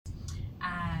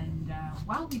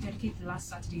while we dedicate the last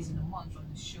Saturdays in the month on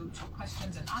the show to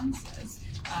questions and answers,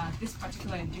 this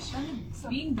particular edition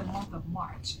being the month of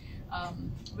March,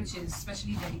 which is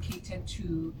specially dedicated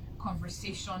to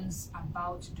conversations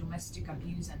about domestic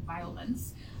abuse and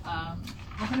violence.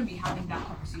 We're going to be having that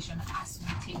conversation as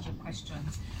we take your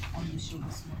questions on the show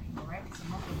this morning, all right? It's a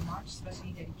month of March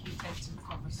specially dedicated to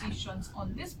conversations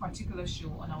on this particular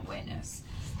show on awareness,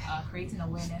 creating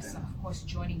awareness, and of course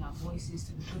joining our voices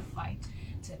to the good fight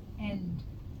to end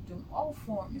all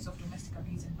forms of domestic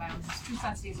abuse and violence. 2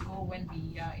 Saturdays ago, when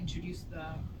we introduced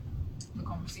the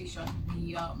conversation,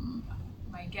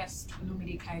 my guest,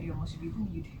 Olumide Kayode Omoshobi, whom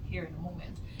you'd hear in a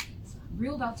moment,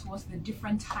 reeled out to us the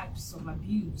different types of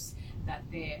abuse that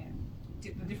the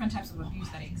different types of abuse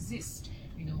that exist,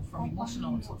 from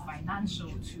emotional to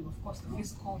financial to, of course, the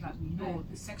physical that we know,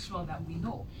 the sexual that we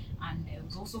know, and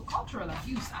there's also cultural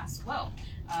abuse as well.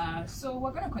 So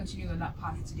we're going to continue on that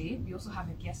path today. We also have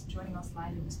a guest joining us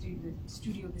live in the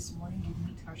studio this morning. You'll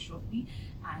meet her shortly,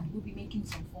 and we'll be making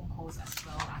some phone calls as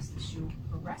well as the show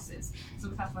progresses. So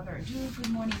without further ado, good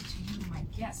morning to you, my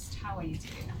guest. How are you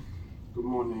today? Good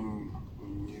morning.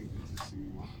 Good to see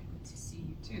you. Good to see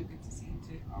you too. Good to see you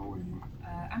too. How are you?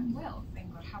 I'm well,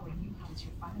 thank God. How are you? How's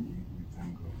your family? We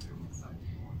thank God. So,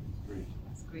 Great.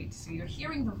 that's great. So you're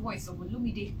hearing the voice of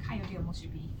Olumide Kayode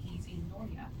Omoshobi. He's a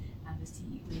lawyer and the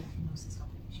CEO of Hypnosis Help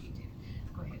Initiative.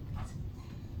 Go ahead, please.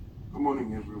 Good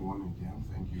morning, everyone. Again,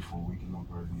 thank you for waking up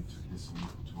early to listen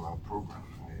to our program.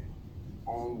 I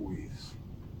always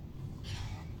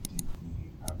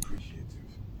deeply appreciative.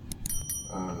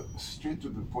 Straight to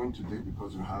the point today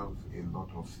because we have a lot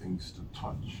of things to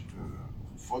touch.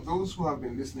 For those who have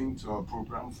been listening to our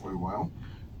program for a while,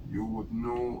 you would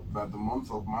know that the month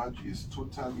of March is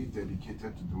totally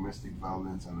dedicated to domestic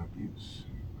violence and abuse.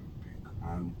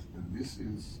 And this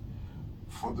is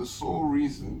for the sole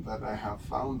reason that I have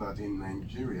found that in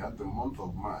Nigeria, the month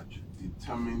of March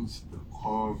determines the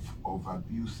curve of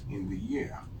abuse in the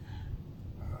year.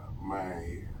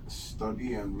 My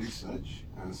study and research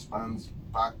spans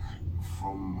back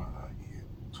from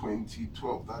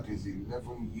 2012, that is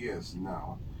 11 years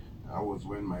now. That was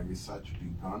when my research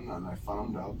began, and I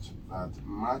found out that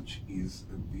March is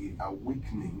the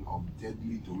awakening of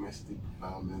deadly domestic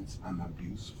violence and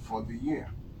abuse for the year.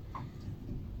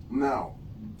 Now,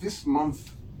 this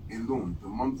month alone, the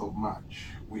month of March,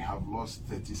 we have lost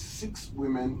 36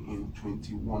 women in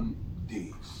 21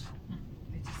 days.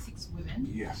 36 women?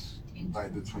 Yes, by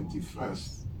the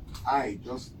 21st.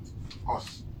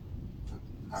 Us.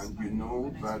 And you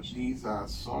know that these are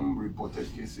some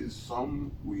reported cases,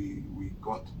 some we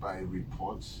got by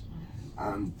reports,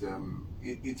 and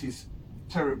it is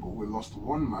terrible. We lost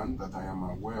one man that I am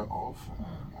aware of,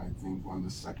 I think on the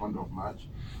 2nd of March,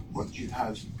 but it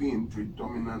has been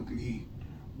predominantly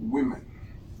women.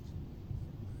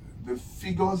 The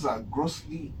figures are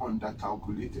grossly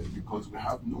undercalculated because we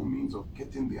have no means of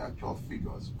getting the actual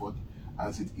figures, but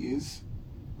as it is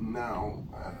now,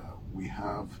 we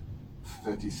have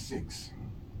 36.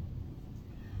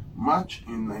 March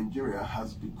in Nigeria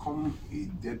has become a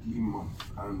deadly month,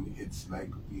 and it's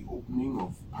like the opening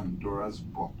of Pandora's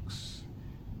box.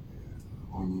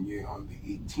 On the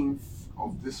 18th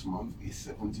of this month, a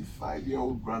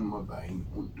 75-year-old grandmother in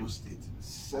Ondo State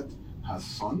set her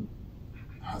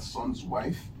son's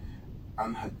wife,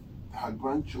 and her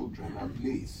grandchildren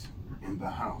ablaze in the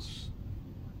house.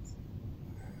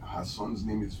 Her son's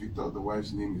name is Victor, the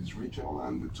wife's name is Rachel,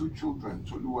 and the 2 children,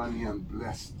 Toluwani and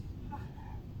Blessed,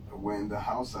 were in the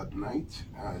house at night.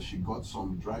 She got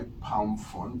some dry palm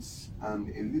fronds and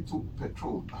a little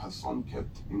petrol her son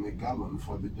kept in a gallon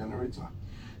for the generator.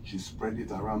 She spread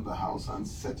it around the house and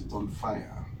set it on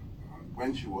fire.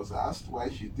 When she was asked why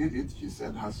she did it, she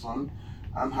said her son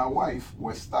and her wife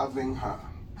were starving her.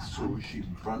 So she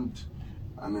burnt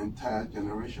an entire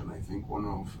generation. I think one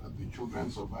of the children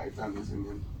survived and is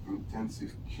in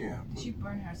intensive care. Did she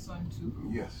burn her son too?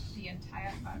 Yes. The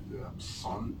entire family? The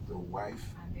son, the wife,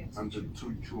 and the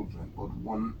 2 children, but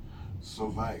one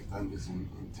survived and is in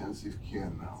intensive care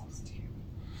now.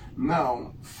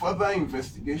 Now, further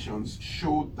investigations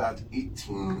showed that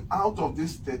 18 out of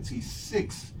these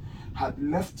 36 had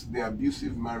left their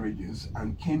abusive marriages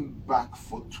and came back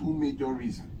for 2 major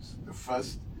reasons. The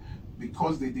first,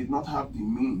 because they did not have the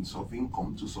means of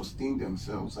income to sustain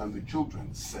themselves and the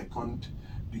children. Second,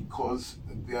 because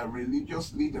their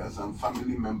religious leaders and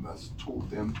family members told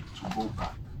them to go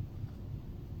back.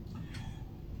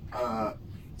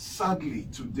 Sadly,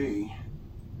 today,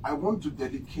 I want to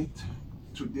dedicate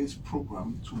today's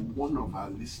program to one of our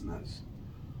listeners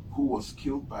who was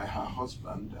killed by her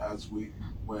husband as we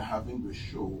were having the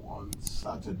show on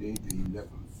Saturday the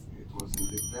 11th. It It was in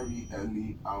the very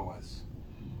early hours.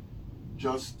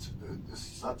 Just the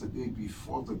Saturday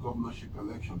before the governorship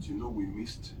elections, you know, we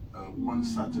missed one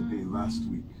Saturday last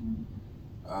week.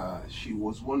 She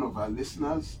was one of our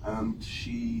listeners, and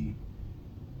she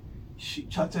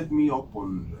chatted me up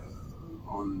on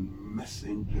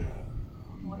Messenger,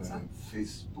 on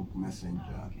Facebook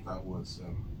Messenger. That was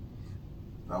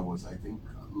I think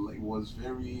it was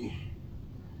very.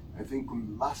 I think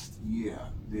late last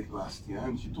year,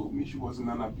 and she told me she was in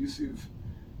an abusive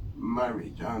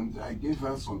marriage, and I gave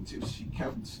her some tips. She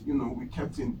kept, we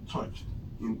kept in touch,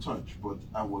 but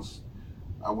I was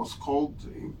called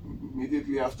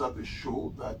immediately after the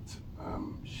show that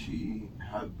she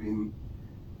had been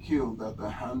killed at the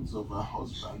hands of her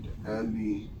husband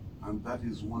early, and that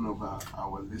is one of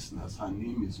our listeners. Her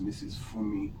name is Mrs.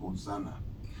 Fumi Hosanna.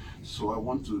 So I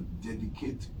want to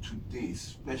dedicate today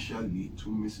especially to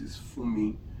Mrs.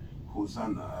 Fumi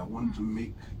Hosanna. I want to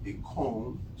make a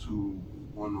call to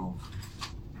one of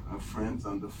her friends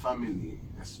and the family,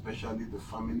 especially the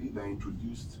family that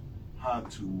introduced her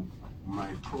to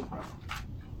my program.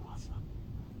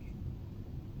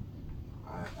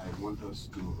 I want us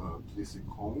to place a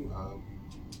call.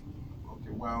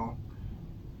 Okay, while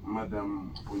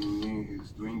Madam Onyinye is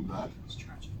doing that,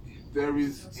 there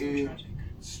is a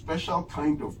special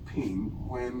kind of pain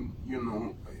when,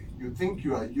 you think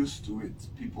you are used to it,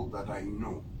 people that I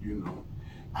know,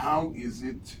 how is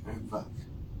it that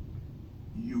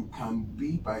you can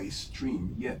be by a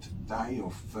stream yet die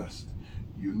of thirst?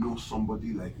 You know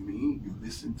somebody like me, you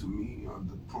listen to me on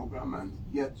the program, and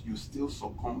yet you still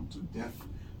succumb to death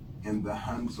in the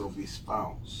hands of a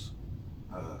spouse.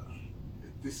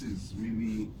 This is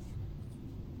really,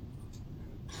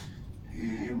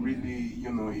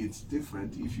 it's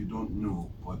different if you don't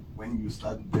know, but when you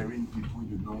start burying people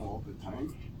you know all the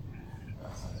time.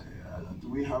 Do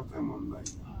we have them online?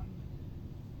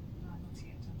 No, not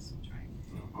yet. I'm still trying.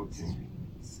 Okay. This is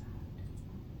really sad.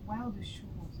 While the show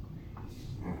was going on.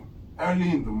 Yeah. Early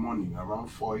in the morning, around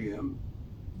 4 a.m.,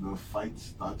 the fight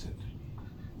started.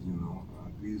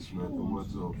 These were the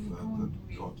words of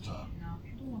the daughter.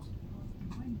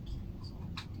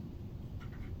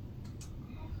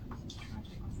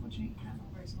 Unfortunately, that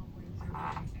number is not going through. I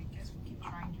guess we keep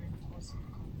trying during the course of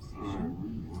the conversation.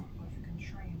 But if we can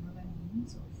try another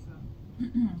means of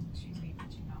excuse me,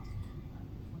 reaching out.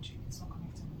 Unfortunately, it's not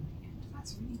connecting on the end.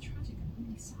 That's really tragic and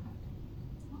really sad.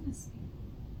 Honestly.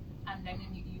 And then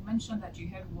you mentioned that you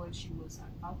heard what she was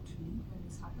about to when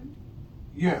this happened?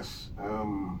 Yes,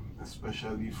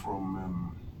 especially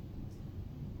from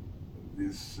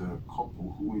this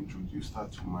couple who introduced her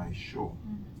to my show.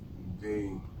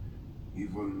 They,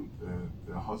 even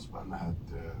the husband had,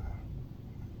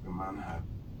 the man had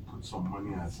put some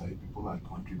money aside. People had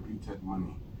contributed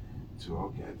money to.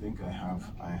 Okay, I think I have.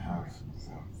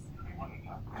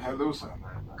 Hello, sir.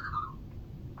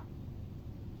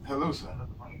 Hello, sir.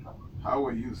 How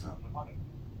are you, sir?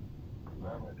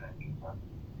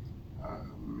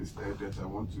 Mr. Edet, I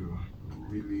want to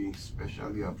really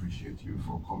specially appreciate you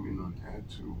for coming on air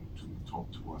to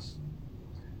talk to us.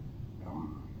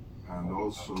 And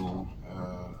also,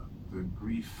 the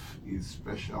grief is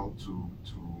special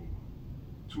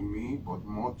to me, but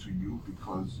more to you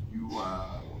because you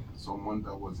are someone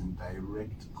that was in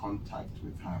direct contact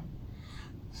with her.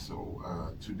 So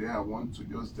today I want to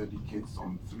just dedicate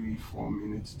some 3-4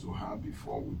 minutes to her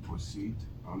before we proceed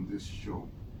on this show.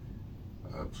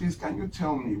 Please, can you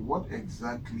tell me what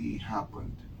exactly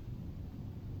happened?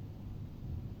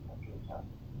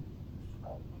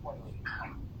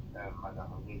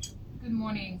 Good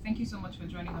morning. Thank you so much for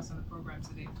joining us on the program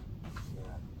today.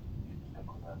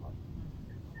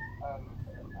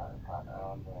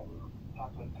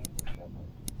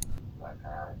 Like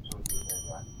I told you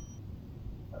earlier,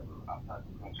 after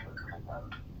the menstruation,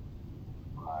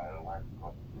 my wife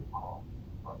got a call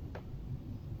from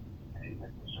the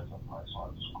mistress of my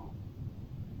son's school.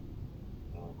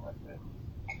 And then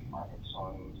my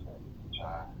son's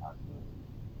teacher had been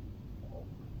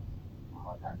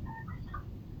murdered.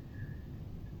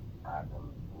 And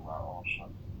we were all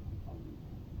shocked.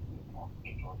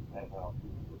 It was never of the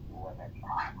when I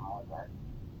murdered.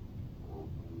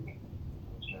 The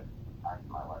mistress asked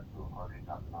my wife to hurry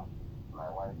up now. My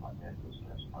wife and then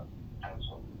mistress was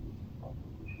also.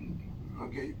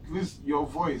 Okay, please, your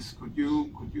voice, could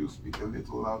you speak a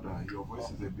little louder? Your voice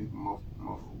is a bit muffled.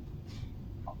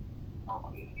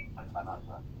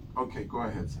 Okay, go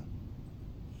ahead, sir.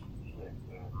 Yes,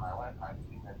 my wife had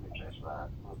been a mistress where I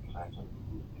trying to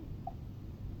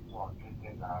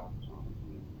taken down to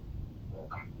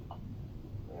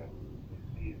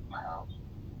the house,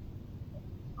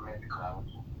 medical,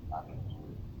 having to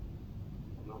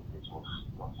know it was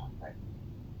like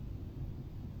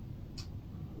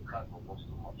the crowd was just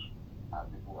too much. And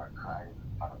people were crying,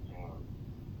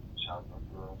 shouting,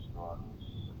 throwing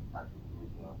stones,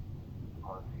 agitating,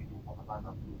 because the husband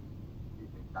of the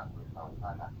that was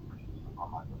Ghana refused to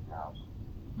come out of the house.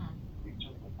 It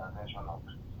took intervention of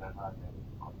several men in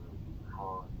the community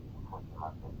before came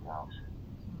out of the house.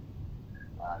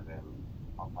 And then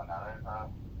upon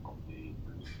arrival of the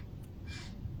police,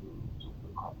 they took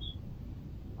the cops.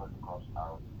 Got the cops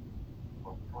out.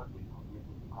 But before they could meet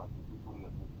the cops, the people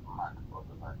noticed marks all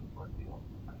over the body of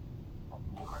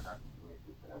the woman that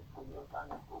committed fully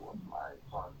organic who was my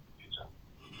son's teacher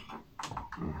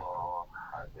for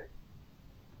her death.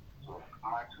 So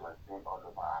marks were seen all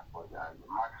over her body, and the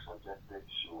marks suggested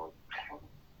she was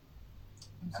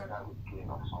under the pain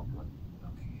of something.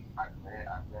 And then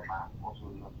I also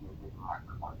noticed the mark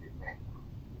on the neck.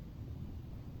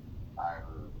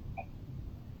 And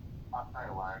after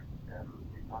a while, the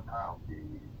daughter of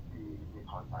the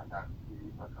husband, that the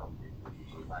daughter of the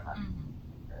Susanna,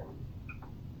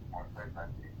 confessed that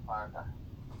the father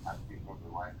had given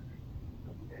the wife to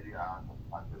the area out of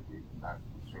Saturday that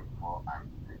between 4 and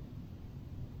 6,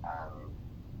 and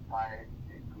tied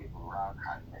the cable around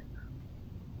her neck.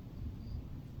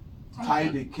 Tie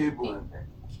the cable.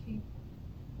 Yes.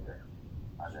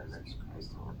 And then the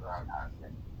cable around her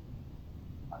neck.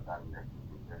 And that led to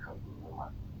the death of the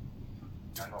woman.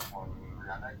 And upon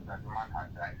realizing that the man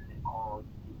had died, he called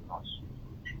the nurse to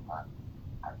treat her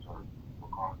and to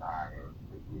come down and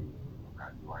look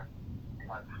at the wife.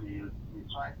 But he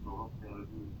tried to obtain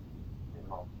the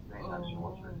nurse, saying that she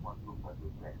was responsible for the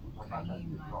death. It was not that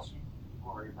the nurse who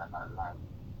raised an alarm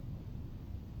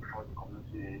before the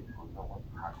community would know what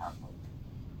had happened.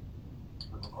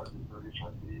 So because the story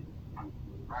short, the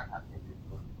man had been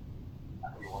victim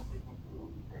and he was taken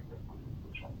to the police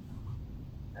station.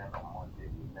 Then on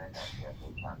Monday, we learned that he had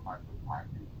been transferred to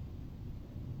party.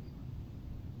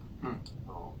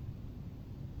 So,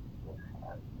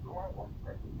 the one was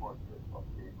 34 years of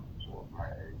age, so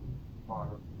my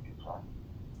son's teacher.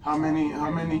 How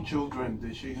many children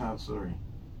did she have? Sorry.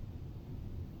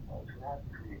 She had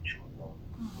 3 children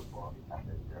before he had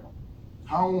a girl.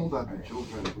 How old are the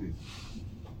children, please?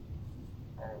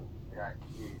 Yeah,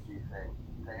 he said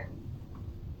 10,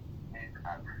 8,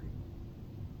 and 3.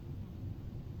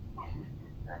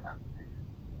 10 and 6.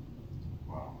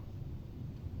 Wow.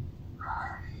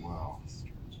 Wow.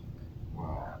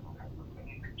 Wow.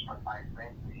 I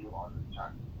sent to you on the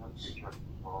chat, those pictures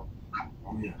before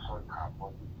Yeah. saw her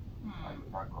body at the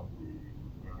back of the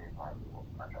image and was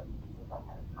actually over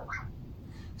my son.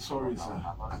 Sorry, sir.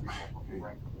 Okay.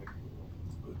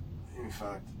 In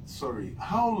fact, sorry.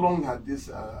 How long had this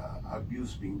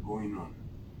abuse been going on?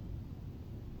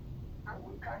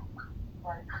 We can't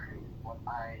quite say, but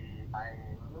I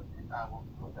noticed I was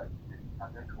told that this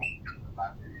started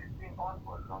but it's been on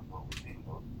for long, but we didn't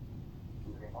know.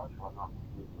 It's been on for long,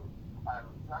 we didn't know. And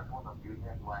that's one of the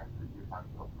reasons why I took this as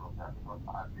your program, because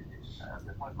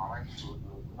the point my wife told me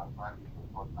to understand this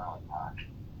was now attack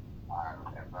and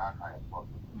embarrass her in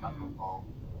public. That was all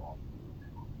we knew of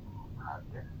her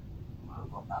death.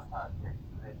 But after her death,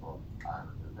 neighbors and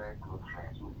very close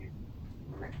friends who live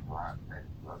next to her said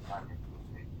she was planning to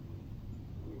take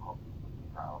the hospital to pick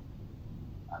her up.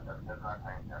 And the several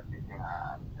times they are taking her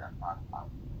and they are passed out.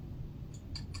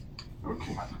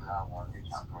 Okay. Particular one which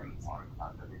happened on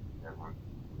Saturday, 11th.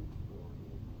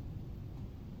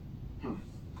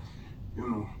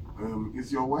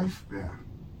 Is your wife there?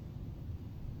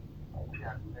 She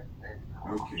had left there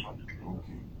Okay.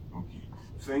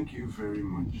 Thank you very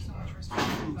much. Thank you so much for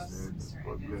speaking with us, Mr.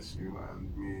 God Ede. bless you, and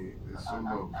may the soul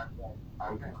of.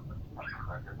 Okay.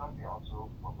 There's something also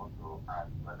forgot to add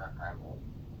by that time.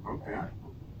 Okay.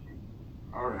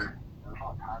 All right.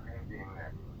 Not having been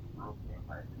looked in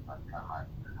by the particular man,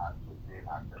 had to pay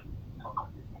her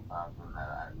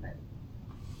 $15,000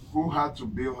 Who had to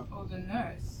bail? Oh, the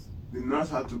nurse. The nurse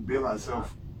had to bail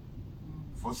herself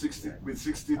for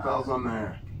 60,000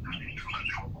 naira.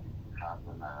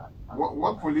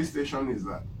 What police station is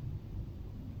that?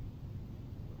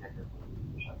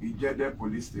 Ijede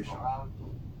police station.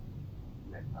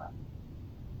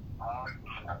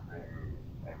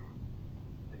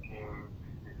 Taking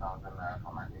 50,000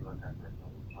 from an innocent person,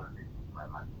 which was my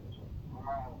imagination.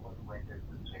 Woman was waited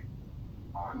to check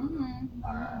on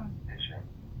patient.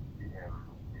 The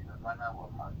Ghana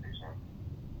was her patient.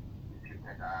 He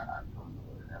treated her and told me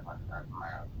never start my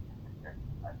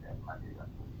malaria.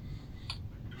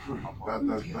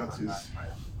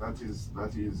 That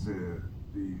is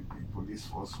the police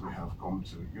force we have come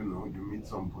to. You meet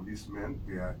some policemen,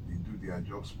 they do their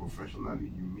jobs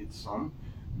professionally. You meet some,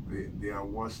 They are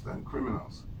worse than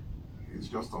criminals. It's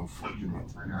just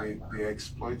unfortunate. They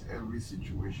exploit every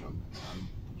situation and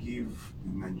give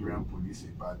the Nigerian police a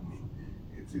bad name.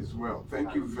 It is well.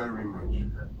 Thank you very much.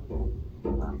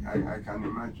 I can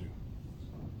imagine.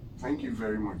 Thank you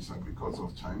very much, sir. Because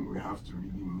of time, we have to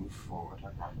really move forward.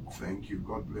 Thank you.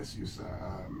 God bless you, sir.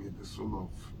 May the soul of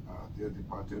their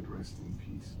departed rest in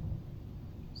peace.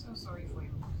 So sorry for you.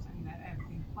 I mean, I've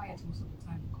been quiet most of the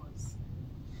time because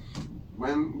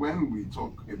when we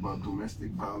talk about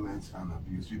domestic violence and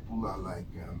abuse, people are like,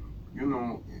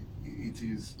 it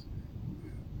is.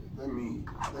 Let me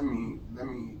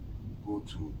go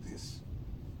to this.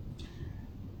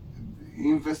 The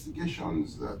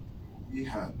investigations that we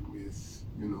had with,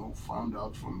 found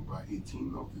out from about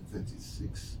 18 of the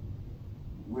 36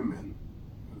 women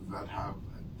that have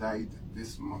died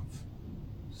this month,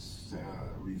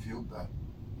 revealed that,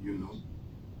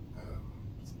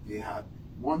 they had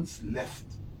once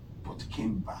left but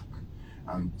came back.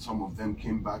 And some of them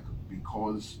came back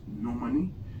because no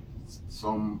money.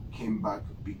 Some came back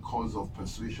because of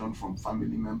persuasion from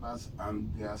family members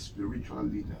and their spiritual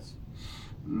leaders.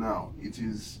 Now, it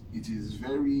is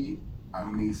very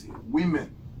amazing.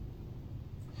 Women,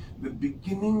 the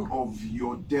beginning of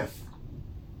your death,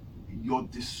 your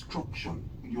destruction,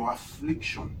 your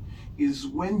affliction is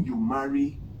when you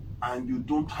marry and you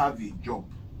don't have a job.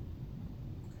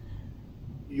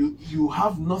 You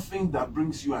have nothing that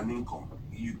brings you an income.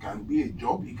 You can be a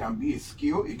job, it can be a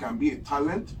skill, it can be a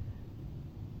talent,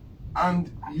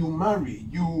 and you marry.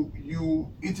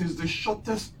 It is the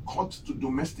shortest cut to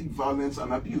domestic violence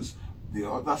and abuse. The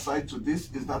other side to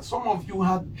this is that some of you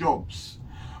had jobs,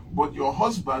 but your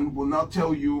husband will now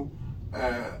tell you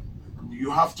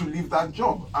you have to leave that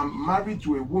job. I'm married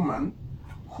to a woman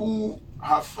who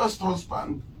her first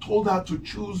husband told her to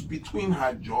choose between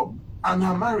her job and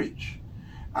her marriage.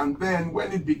 And then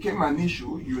when it became an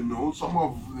issue,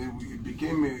 it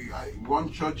became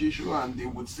one church issue, and they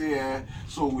would say,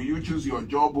 so will you choose your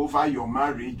job over your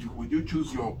marriage? Would you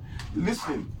choose your...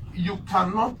 Listen, you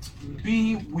cannot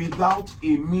be without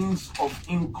a means of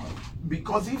income,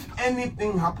 because if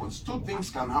anything happens, two things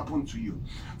can happen to you.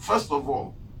 First of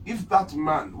all, if that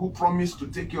man who promised to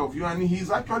take care of you, and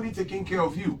he's actually taking care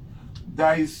of you,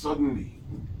 dies suddenly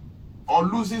or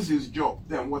loses his job,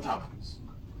 then what happens?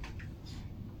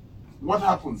 What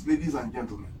happens, ladies and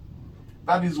gentlemen?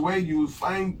 That is where you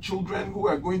find children who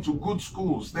are going to good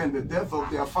schools. Then the death of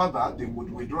their father, they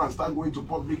would withdraw and start going to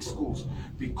public schools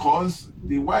because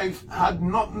the wife has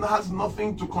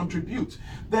nothing to contribute.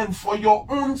 Then for your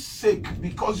own sake,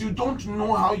 because you don't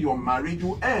know how your marriage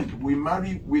will end, we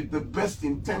marry with the best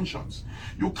intentions.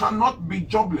 You cannot be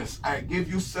jobless. I gave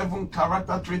you 7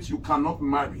 character traits you cannot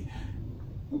marry.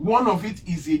 One of it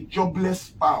is a jobless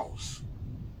spouse.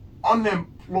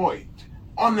 Unemployed,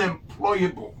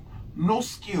 unemployable, no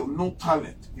skill, no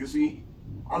talent. You see,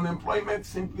 unemployment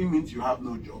simply means you have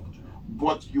no job,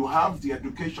 but you have the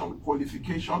education,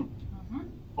 qualification,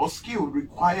 or skill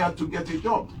required to get a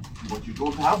job, but you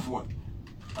don't have one,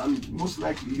 and most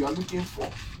likely you are looking for.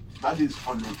 That is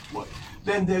unemployed.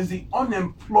 Then there's the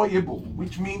unemployable,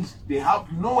 which means they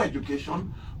have no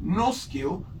education, no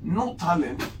skill, no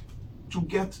talent to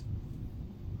get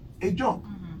a job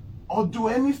or do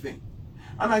anything.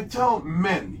 And I tell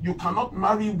men, you cannot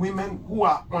marry women who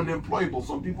are unemployable.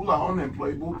 Some people are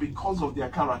unemployable because of their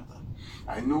character.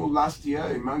 I know last year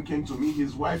a man came to me,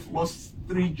 his wife lost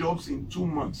 3 jobs in 2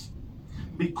 months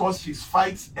because she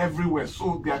fights everywhere.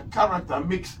 So their character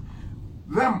makes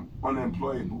them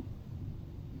unemployable.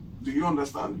 Do you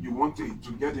understand? You want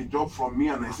to get a job from me,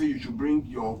 and I say you should bring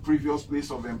your previous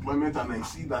place of employment, and I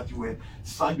see that you were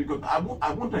sacked because I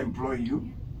won't employ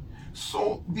you.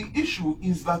 So the issue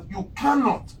is that you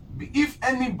cannot, if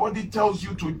anybody tells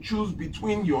you to choose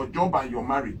between your job and your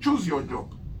marriage, choose your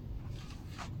job.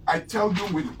 I tell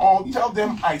you tell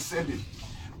them I said it.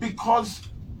 Because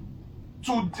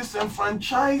to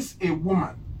disenfranchise a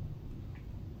woman,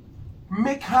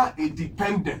 make her a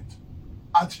dependent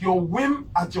at your whim,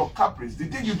 at your caprice. The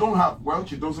day you don't have, well,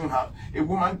 she doesn't have. A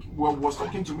woman was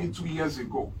talking to me 2 years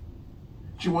ago.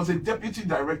 She was a deputy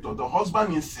director. The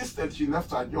husband insisted she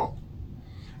left her job.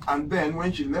 And then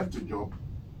when she left the job,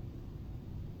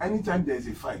 anytime there's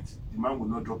a fight, the man will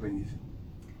not drop anything.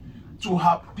 To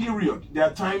her period, there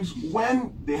are times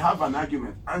when they have an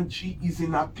argument and she is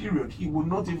in her period, he will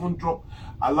not even drop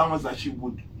allowance that she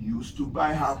would use to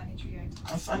buy her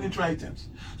sanitary items.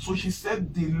 So she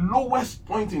said the lowest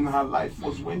point in her life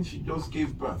was when she just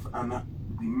gave birth, and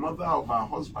the mother of her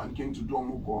husband came to do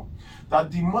Omugo,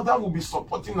 that the mother will be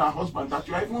supporting her husband, that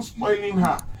you are even spoiling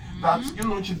her, that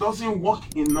she doesn't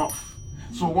work enough.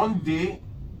 So one day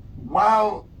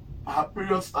while her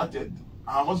period started,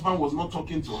 her husband was not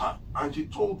talking to her, and she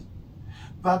told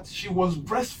that she was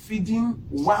breastfeeding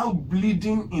while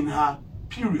bleeding in her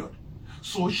period.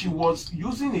 So she was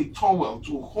using a towel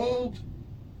to hold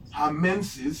her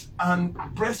menses and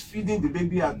breastfeeding the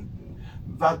baby,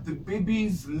 that the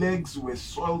baby's legs were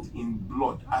soiled in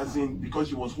blood, as in because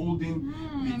she was holding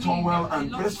the towel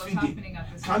and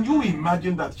breastfeeding. Can you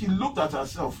imagine that? She looked at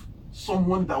herself,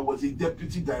 someone that was a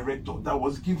deputy director, that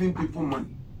was giving people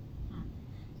money.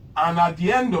 And at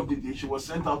the end of the day, she was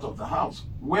sent out of the house,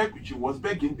 where she was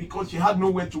begging because she had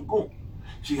nowhere to go.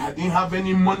 She didn't have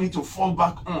any money to fall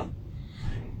back on.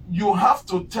 You have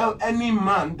to tell any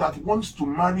man that wants to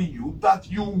marry you that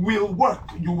you will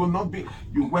work. You will not be,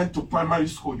 you went to primary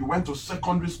school, you went to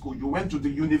secondary school, you went to the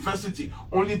university,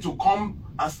 only to come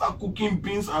and start cooking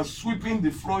beans and sweeping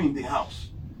the floor in the house.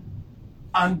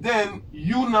 And then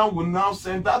you now will now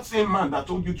send, that same man that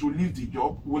told you to leave the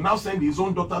job will now send his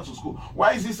own daughter to school.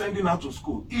 Why is he sending her to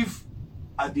school if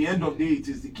at the end of the day it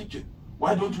is the kitchen?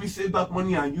 Why don't we save that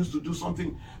money and use to do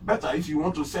something better if you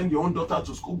want to send your own daughter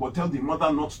to school, but tell the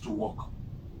mother not to work?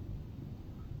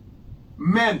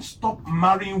 Men, stop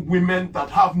marrying women that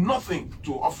have nothing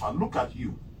to offer. Look at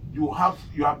you. You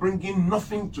are bringing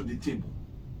nothing to the table.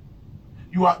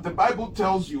 The Bible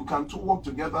tells you, can two work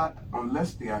together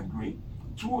unless they agree?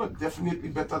 Two are definitely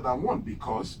better than one,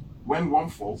 because when one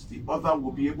falls, the other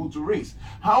will be able to raise.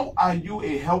 How are you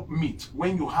a helpmeet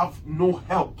when you have no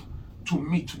help to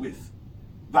meet with?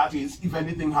 That is, if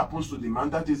anything happens to the man,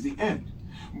 that is the end.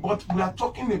 But we are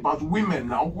talking about women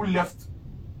now who left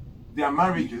their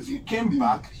marriages, came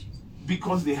back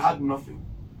because they had nothing.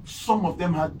 Some of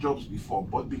them had jobs before,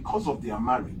 but because of their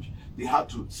marriage, they had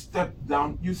to step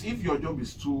down. You see, if your job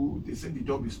is they say the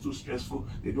job is too stressful,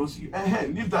 they don't see you.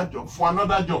 Leave that job for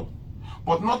another job,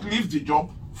 but not leave the job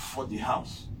for the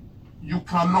house. You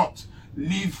cannot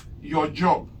leave your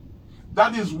job.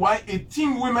 That is why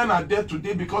 18 women are dead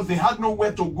today, because they had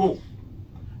nowhere to go.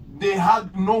 They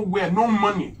had nowhere, no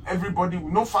money. Everybody,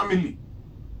 no family.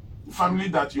 Family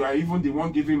that you are even the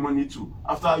one giving money to.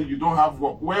 After you don't have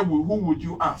work, who would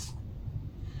you ask?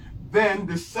 Then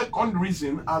the second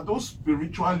reason are those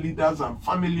spiritual leaders and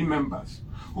family members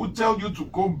who tell you to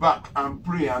go back and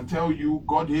pray and tell you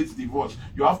God hates divorce.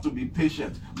 You have to be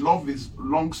patient. Love is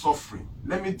long suffering.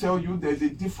 Let me tell you, there's a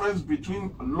difference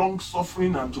between long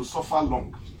suffering and to suffer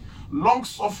long. Long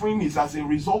suffering is as a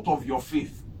result of your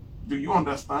faith. Do you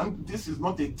understand? This is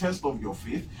not a test of your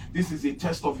faith. This is a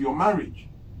test of your marriage.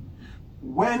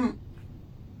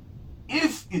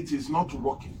 If it is not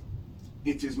working,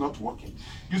 it is not working.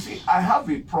 You see, I have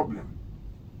a problem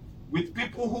with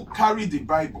people who carry the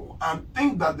Bible and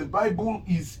think that the Bible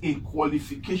is a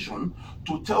qualification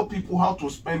to tell people how to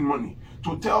spend money,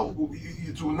 to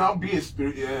now be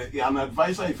an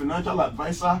advisor, a financial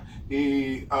advisor,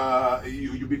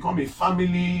 you become a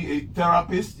family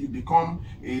therapist, you become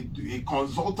a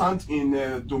consultant in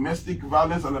domestic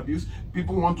violence and abuse.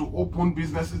 People want to open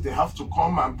businesses, they have to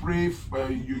come and pray.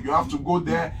 You have to go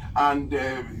there and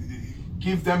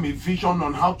give them a vision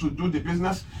on how to do the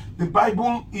business. The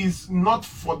Bible is not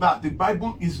for that. The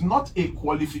Bible is not a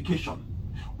qualification.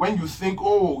 When you think,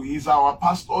 oh, he's our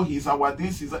pastor, he's our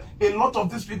this, a lot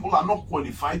of these people are not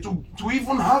qualified to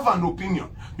even have an opinion,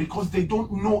 because they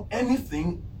don't know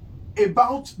anything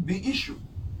about the issue.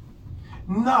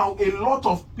 Now, a lot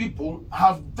of people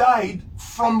have died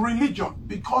from religion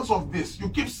because of this. You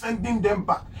keep sending them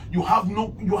back. You have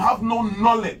no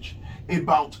knowledge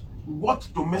about what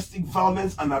domestic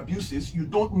violence and abuse is. You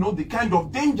don't know the kind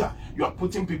of danger you are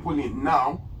putting people in.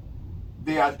 Now,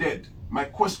 they are dead. My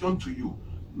question to you,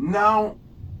 now,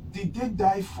 did they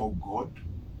die for God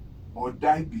or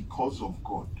die because of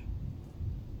God?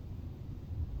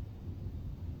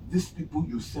 These people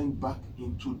you send back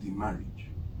into the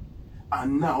marriage,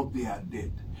 and now they are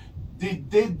dead. Did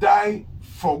they die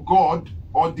for God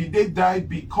or did they die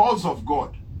because of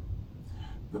God?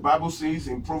 The Bible says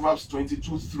in Proverbs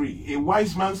 22:3, a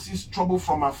wise man sees trouble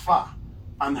from afar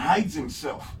and hides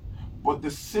himself, but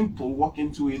the simple walk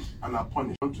into it and are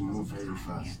punished. I want to move very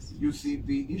fast. You see,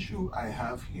 the issue I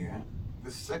have here,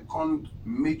 the second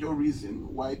major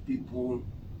reason why people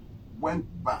went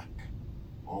back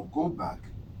or go back,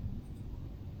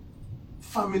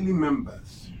 family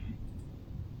members.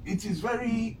 It is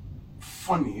very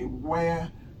funny where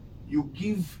you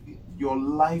give your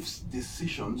life's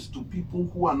decisions to people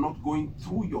who are not going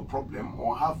through your problem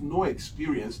or have no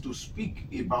experience to speak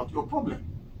about your problem.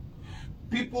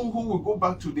 People who will go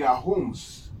back to their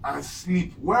homes and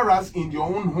sleep, whereas in your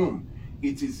own home,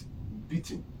 it is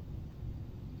beating.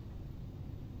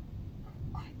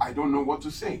 I don't know what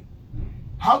to say.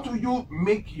 How do you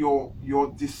make your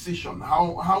decision?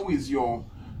 How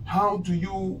do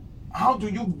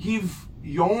you give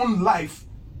your own life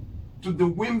to the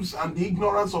whims and the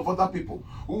ignorance of other people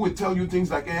who will tell you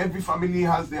things like every family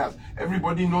has theirs,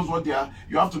 everybody knows what they are,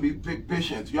 you have to be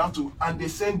patient, and they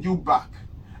send you back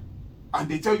and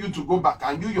they tell you to go back,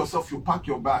 and you yourself, you pack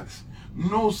your bags.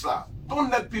 No, sir. Don't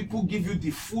let people give you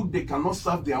the food they cannot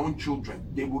serve their own children.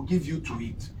 They will give you to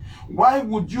eat.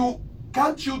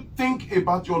 Can't you think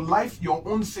about your life, your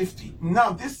own safety?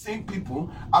 Now, these same people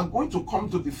are going to come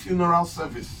to the funeral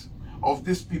service of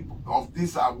these people, of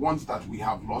these ones that we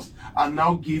have lost, and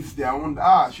now give their own,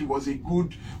 she was a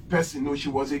good person, or she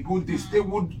was a good this. They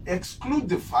would exclude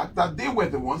the fact that they were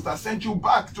the ones that sent you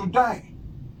back to die.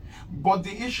 But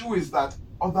the issue is that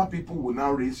other people will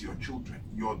now raise your children.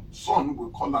 Your son will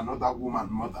call another woman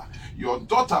mother. Your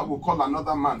daughter will call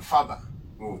another man father.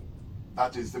 Oh,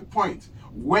 that is the point.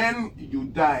 When you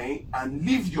die and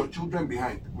leave your children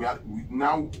behind,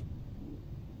 now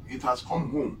it has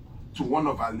come home to one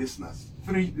of our listeners,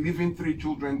 leaving 3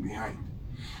 children behind.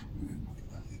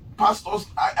 Pastors,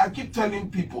 I keep telling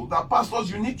people that,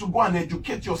 pastors, you need to go and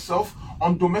educate yourself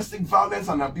on domestic violence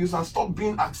and abuse and stop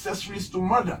being accessories to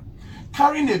murder.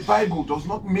 Carrying a Bible does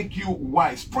not make you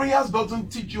wise. Prayers doesn't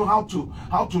teach you how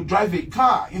to drive a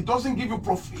car. It doesn't give you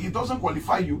it doesn't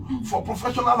qualify you for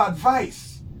professional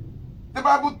advice. The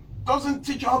Bible doesn't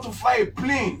teach you how to fly a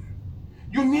plane.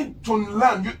 You need to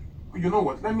learn. You know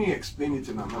what? Let me explain it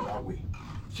in another way.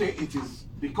 It is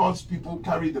because people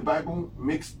carry the Bible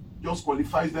just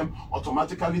qualifies them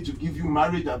automatically to give you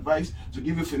marriage advice, to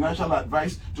give you financial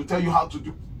advice, to tell you how to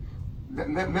do.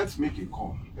 Let's make a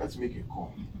call. Let's make a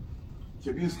call.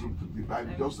 Shebi is to put the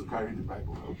Bible, just to carry the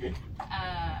Bible, okay?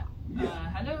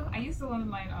 Hello, are you still on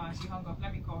the line? She hung up.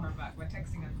 Let me call her back. We're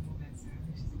texting at the moment, so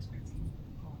she's expecting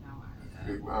a call now.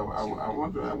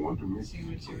 I want to make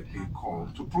a call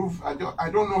to prove. I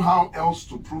don't know how else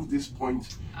to prove this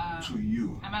point to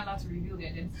you. Am I allowed to reveal the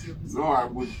identity of this? No, I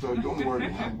would. Don't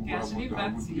worry. I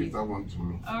would give that one to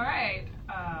me. All right.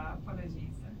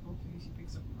 Apologies. Hopefully she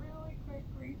picks up really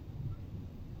quickly.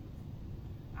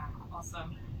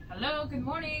 Awesome. Hello, good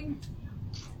morning.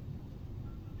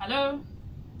 Hello?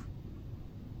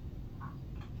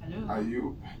 Hello? Are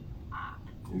you?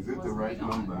 Is it the right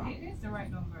number? It is the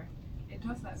right number. It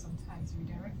does that sometimes.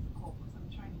 Redirect the call because I'm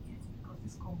trying to get it because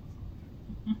this call was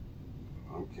on.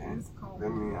 Okay.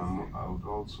 Let me, I would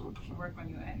also work on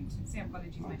your end. Say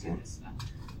apologies, my dear listener.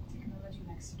 Technology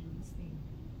likes to do this thing.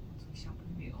 So we shall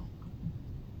prevail.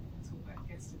 Let's hope that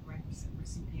gets the right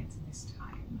recipient this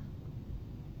time.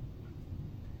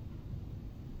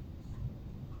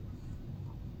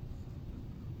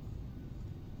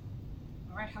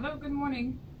 Alright, hello, good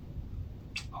morning.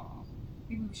 Oh,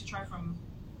 maybe we should try from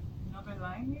another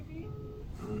line, maybe?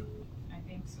 I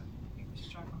think so. I think we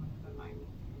should try from another line.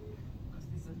 Because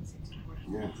this doesn't seem to be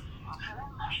working. Yes.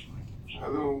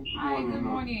 Hello, Hi, good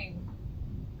morning.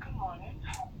 Good morning.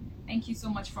 Thank you so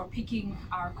much for picking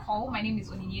our call. My name is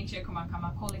Onyinyechi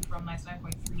Kumakama, calling from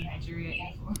 99.3 Nigeria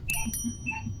Info.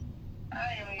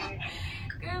 Hi,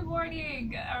 Good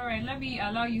morning. Alright, let me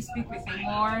allow you to speak with a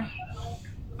more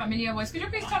familiar voice. Could you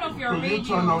please turn off your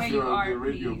radio where you are,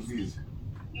 radio, please?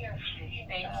 Yes,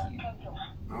 thank you.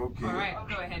 Okay. All right,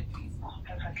 go ahead, please.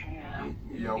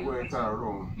 You're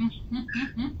welcome.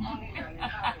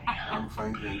 I'm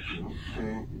fine, thank you.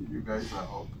 Okay, you guys are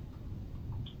up.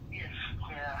 Yes,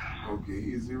 yeah. Okay,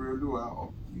 is Irelua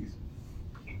up, please?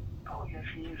 Oh, yes,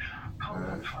 he is.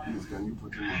 Please, can you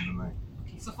put him on the line?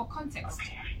 Okay, so for context,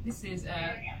 this is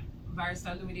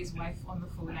Barrister Lumide's wife on the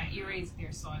phone, and Ire is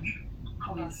their son,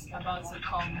 who is about to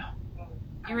come.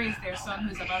 Ire is their son,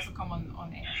 who is about to come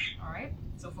on air. All right.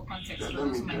 So for context, for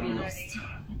those who might be lost.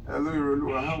 Hello,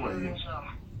 Irelua, how are you? Yes,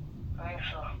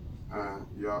 sir.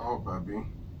 You are up, Abby.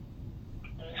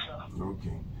 Yes, sir.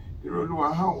 Okay.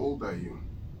 Irelua, how old are you?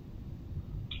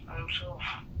 I'm 12.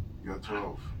 You're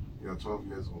 12. You're 12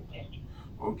 years old. Yes.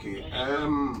 Okay.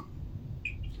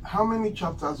 How many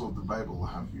chapters of the Bible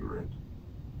have you read?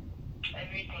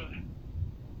 Everything.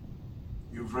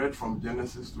 You've read from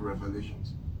Genesis to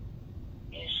Revelations.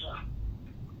 Yes, sir.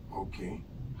 Okay.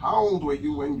 How old were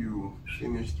you when you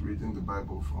finished reading the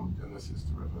Bible from Genesis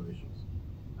to Revelations?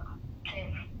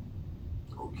 10.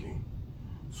 Okay.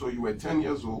 So you were 10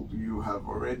 years old. You have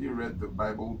already read the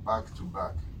Bible back to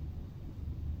back.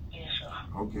 Yes,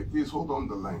 sir. Okay, please hold on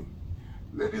the line.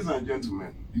 Ladies and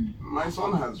gentlemen, my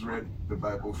son has read the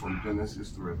Bible from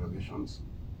Genesis to Revelations,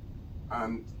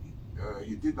 and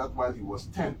he did that while he was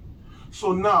 10.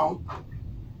 So now,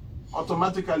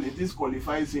 automatically, this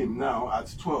qualifies him now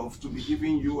at 12 to be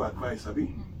giving you advice,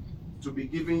 Abi? To be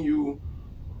giving you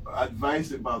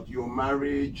advice about your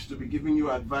marriage, to be giving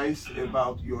you advice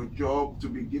about your job, to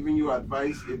be giving you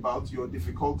advice about your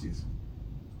difficulties.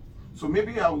 So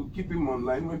maybe I will keep him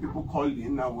online. When people call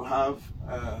in, I will have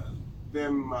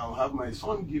I'll have my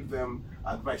son give them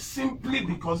advice, simply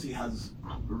because he has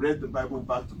read the Bible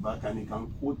back to back and he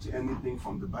can quote anything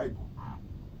from the Bible.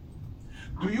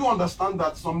 Do you understand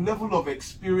that some level of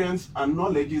experience and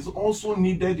knowledge is also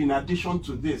needed in addition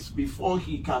to this before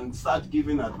he can start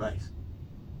giving advice?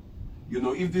 You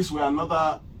know, if this were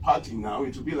another party now,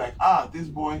 it would be like, this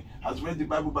boy has read the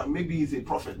Bible, but maybe he's a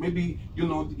prophet. Maybe, you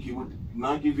know, he would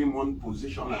now give him one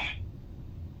position.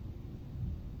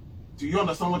 Do you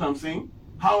understand what I'm saying?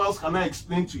 How else can I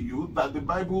explain to you that the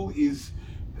Bible is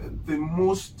the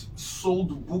most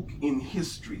sold book in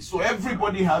history? So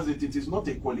everybody has it. It is not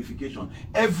a qualification.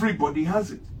 Everybody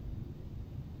has it.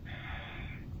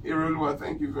 Irelua,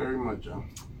 thank you very much.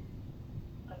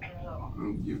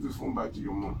 Give the phone back to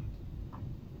your mom.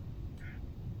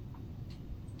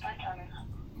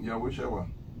 Yeah, whichever.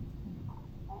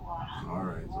 All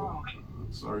right. So,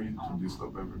 sorry to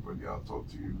disturb everybody. I'll talk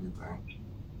to you later.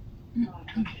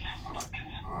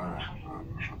 All right.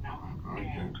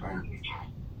 Okay, thank you.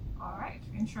 All right,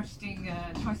 interesting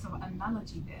choice of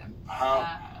analogy there.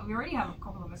 We already have a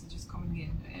couple of messages coming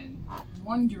in and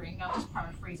wondering, I'll just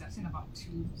paraphrase, I've seen about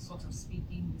two sort of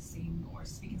speaking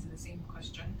to the same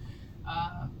question.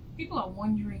 People are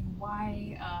wondering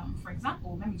why, for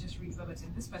example, let me just read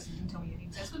verbatim. This person didn't tell me anything.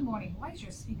 It says, "Good morning. Why is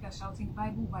your speaker shouting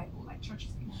Bible, Bible, like church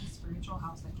is the only spiritual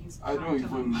house that gives?" I don't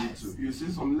even need to. You see,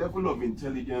 some level of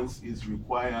intelligence is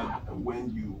required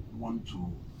when you want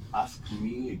to ask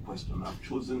me a question. I've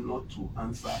chosen not to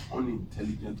answer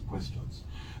unintelligent questions.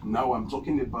 Now I'm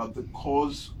talking about the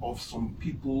cause of some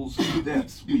people's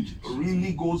deaths, which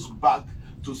really goes back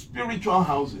to spiritual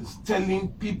houses telling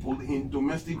people in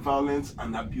domestic violence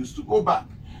and abuse to go back.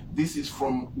 This is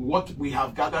from what we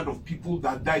have gathered of people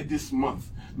that died this month.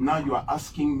 Now you are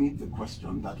asking me the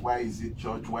question that why is it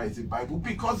church, why is it Bible?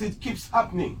 Because it keeps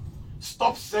happening.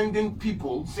 Stop sending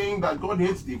people saying that God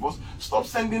hates divorce. Stop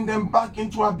sending them back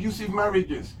into abusive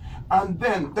marriages. And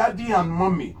then daddy and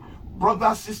mommy,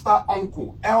 brother, sister,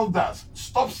 uncle, elders,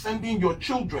 stop sending your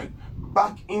children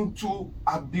back into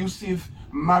abusive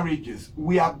marriages.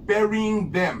 We are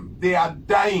burying them. They are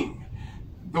dying.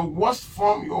 The worst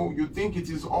form, you think it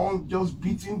is all just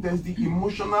beating. There's the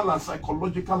emotional and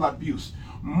psychological abuse.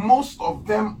 Most of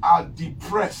them are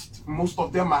depressed. Most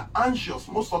of them are anxious.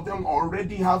 Most of them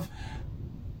already have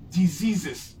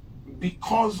diseases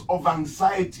because of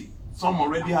anxiety. Some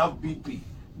already have BP.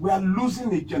 We are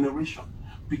losing a generation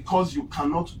because you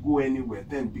cannot go anywhere.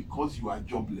 Then because you are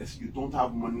jobless, you don't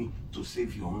have money to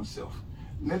save your own self.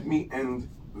 Let me end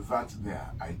that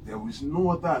there. There is no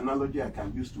other analogy I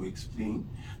can use to explain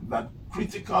that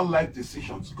critical life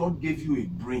decisions, God gave you a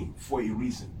brain for a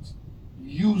reason.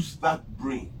 Use that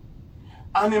brain.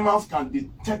 Animals can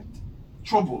detect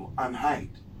trouble and hide.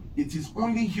 It is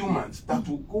only humans that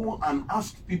will go and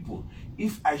ask people,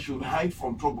 if I should hide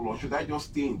from trouble, or should I just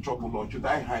stay in trouble, or should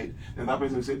I hide? And that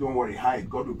person will say, don't worry, hide.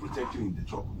 God will protect you in the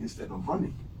trouble instead of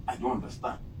running. I don't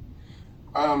understand.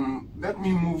 Let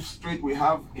me move straight. We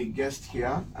have a guest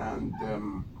here,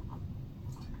 and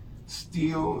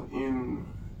still in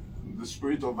the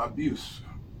spirit of abuse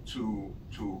to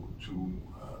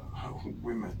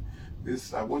women.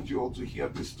 I want you all to hear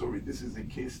this story. This is a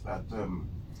case that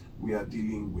we are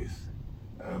dealing with.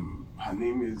 Her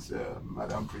name is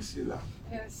Madam Priscilla.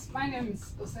 Yes, my name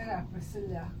is Priscilla.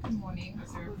 Good morning,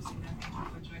 Mr. Priscilla. Thank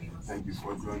you for joining us. Thank you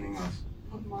for joining us.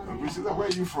 Good morning. Priscilla, where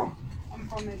are you from? I'm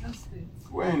from Edo State.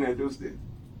 Where in Edo State?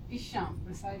 Isham,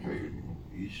 precisely.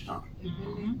 Isham.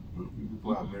 Mm-hmm.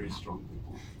 People are very strong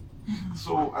people.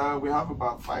 So we have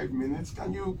about 5 minutes.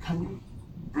 Can you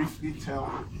briefly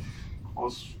tell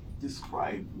us,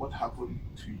 describe what happened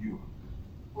to you?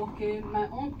 Okay, my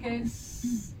own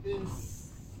case is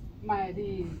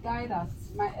the guy that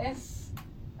my ex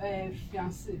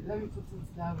fiance, let me put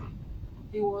it that way.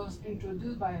 He was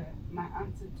introduced by my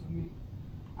auntie to me.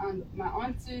 And my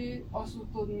auntie also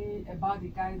told me about the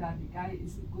guy, that the guy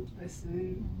is a good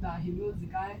person, that he knows the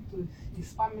guy to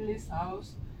his family's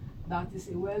house, that is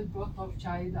a well brought up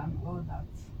child and all that.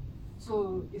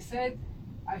 So he said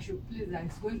I should please, that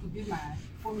he's going to give my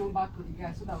phone number to the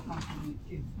guy so that we can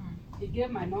communicate. He gave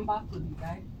my number to the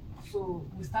guy, so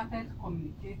we started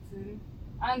communicating.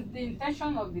 And the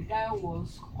intention of the guy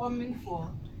was coming for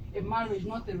a marriage,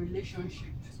 not a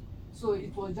relationship. So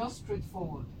it was just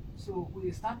straightforward. So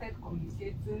we started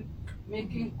communicating,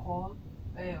 making calls,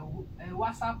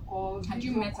 WhatsApp calls. Had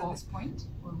you met at this point,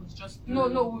 or was just no?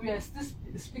 We were still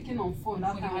speaking on phone.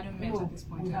 You hadn't met at this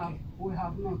point. We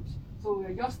have not. So we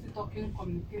were just still talking,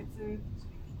 communicating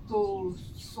to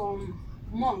some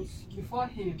months before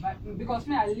he invited, because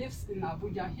me, I live in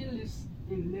Abuja, he lives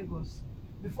in Lagos.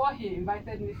 Before he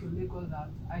invited me to Lagos that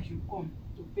I should come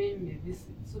to pay him a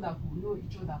visit so that we know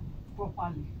each other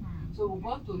properly. So we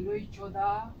got to know each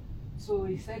other. So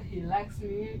he said he likes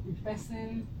me in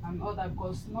person and all that,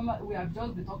 because normally we have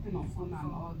just been talking on phone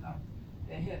and all that.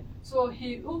 So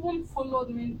he even followed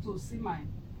me to see my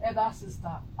elder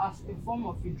sister as a form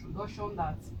of introduction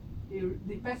that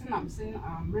the person I'm seeing,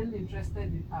 I'm really interested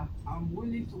in her, I'm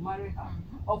willing to marry her,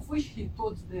 of which he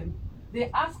told them. They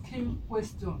asked him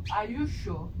question, are you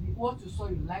sure what you saw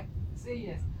you liked? He said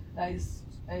yes, that is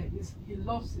he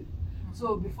loves it.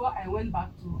 So before I went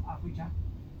back to Abuja,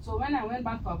 so when I went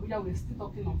back to Abuja, we were still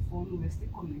talking on phone, we were still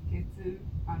communicating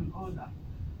and all that.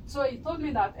 So he told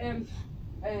me that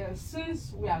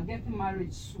since we are getting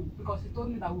married soon, because he told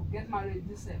me that we'll get married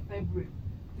this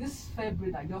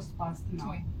February that just passed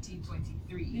now.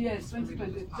 2023. Yes,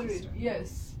 2023.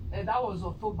 Yes, that was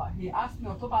October. He asked me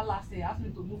October last year. He asked me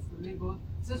to move to Lagos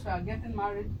since we are getting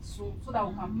married soon, so that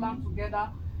we can plan together,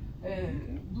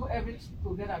 do everything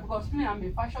together. Because me, I'm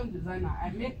a fashion designer. I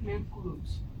make men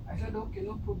clothes. I said, okay,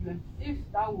 no problem. If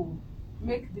that will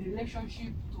make the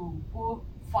relationship to go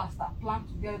faster, plan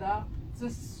together,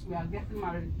 since we are getting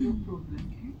married, no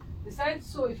problem. He said,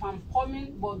 so if I'm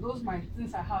coming, but those my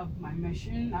things I have, my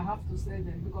machine, I have to sell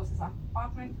them because his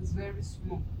apartment is very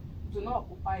small. Do not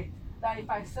occupy it. That if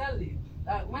I sell it,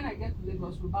 that when I get to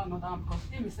Lagos, we'll buy another one because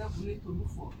he himself will need to look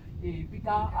for a bigger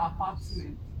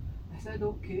apartment. I said,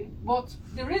 okay. But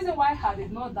the reason why I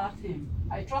did not that him,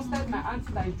 I trusted my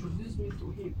auntie that introduced me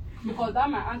to him because that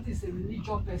my auntie is a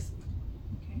religious person.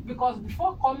 Because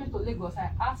before coming to Lagos,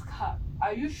 I asked her,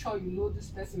 are you sure you know this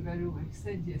person very well? He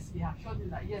said yes. He assured me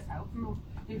that yes, I follow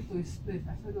him to his place.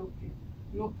 I said, okay,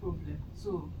 no problem.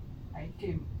 So I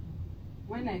came.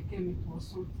 When I came, it was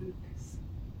something else.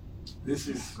 This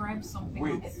is. Describe something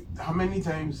Wait, else. how many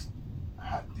times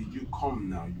did you come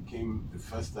now? You came the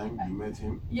first time you met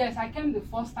him? Yes, I came the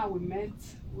first time we met.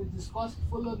 We discussed,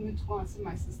 followed me to go and see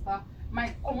my sister.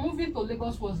 My moving to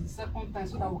Lagos was the second time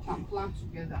so that we can plan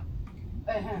together.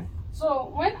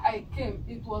 So when I came,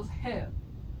 it was hell.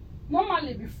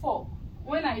 Normally before,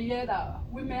 when I hear that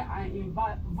women are in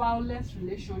violent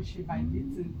relationship by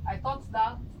dating, I thought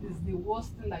that is the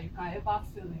worst thing that you can ever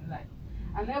feel in life.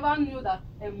 I never knew that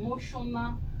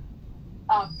emotional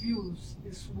abuse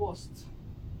is worst.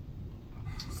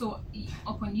 So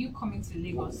upon you coming to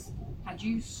Lagos, had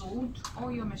you sold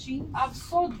all your machines? I've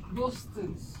sold those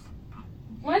things.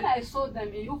 When I sold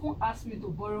them, he even asked me to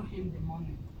borrow him the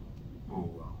money. Oh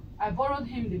wow. I borrowed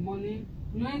him the money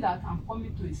knowing that I'm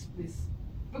coming to his place.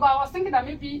 Because I was thinking that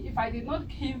maybe if I did not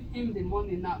give him the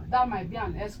money now, that might be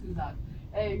an excuse that,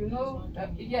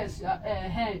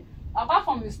 apart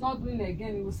from it's not doing it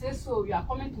again, he will say, so you are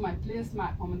coming to my place, my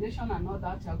accommodation and all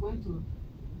that, you are going to,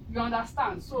 you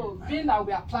understand? So being that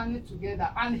we are planning together,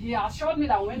 and he assured me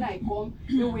that when I come,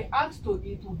 he will add to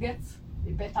it to get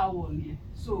a better one here.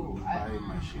 So buy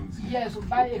machines. yes, to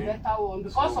buy Okay. a better one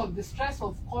because of the stress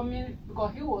of coming,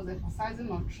 because he was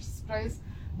emphasizing on stress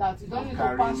that you don't need to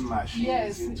Carrying pass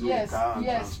machines into a car and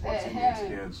transporting it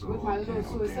here, so, with my load.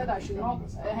 So he said I should not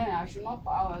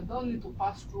I don't need to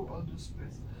pass through all those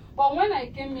stress. But when I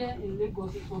came here in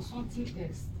Lagos, it was something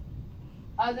else.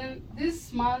 And then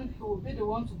this man, he will be the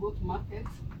one to go to market,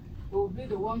 he will be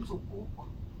the one to cook.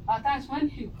 At times when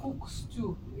he cooks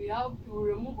stew, he will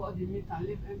remove all the meat and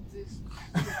leave empty stew.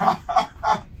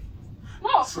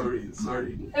 No. Sorry.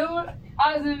 It will,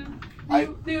 as in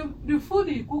the food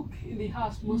he cook in the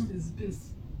house most is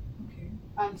beans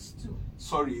and stew.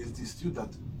 Sorry, it's the stew that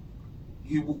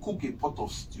he will cook a pot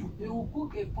of stew He will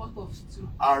cook a pot of stew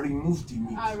and remove the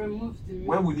meat. and remove the meat.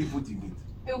 Where will he put the meat?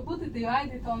 He will put it, he hide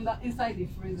it inside the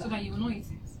freezer. So that you will not eat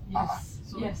it. Yes.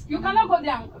 So Yes. You cannot go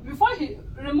there before he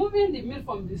removing the meat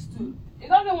from the stew. He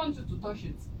doesn't want you to touch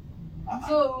it.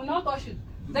 So he will not touch it.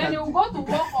 Then he will go to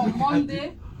work on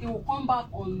Monday, he will come back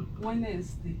on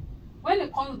Wednesday. When he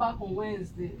comes back on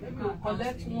Wednesday, maybe he will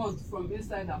collect one from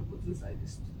inside and put inside the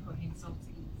stew. for himself to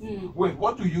eat. Wait,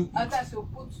 what do you eat? At times he will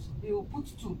put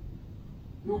two.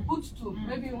 He will put two.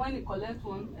 Maybe when he collect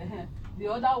one, the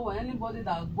other one, anybody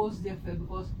that goes there first,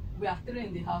 because we are three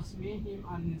in the house, me, him,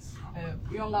 and his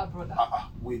younger brother.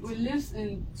 Wait. We live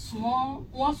in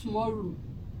one small room.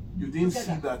 You didn't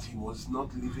together. see that he was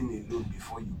not living alone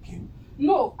before you came?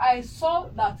 No, I saw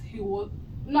that he was.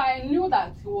 No, I knew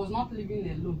that he was not living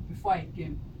alone before I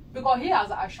came, because he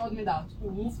has assured me that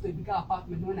we'll move to a bigger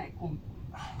apartment when I come.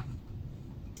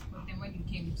 But then when you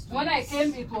came, When I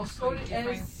came, it was different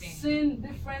slowly things. seeing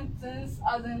different things,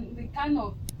 as in the kind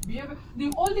of behavior.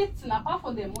 The only thing, apart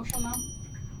from the emotional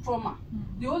trauma,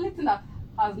 the only thing that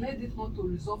has made it not to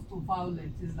resolve to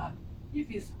violence is that if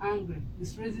he's angry,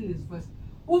 he's raising his voice.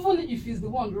 Even if he's the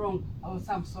one wrong, I will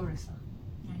say, I'm sorry, sir.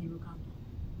 And he will calm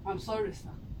down. I'm sorry, sir.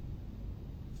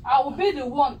 I will be the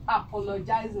one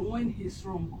apologizing when he's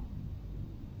wrong.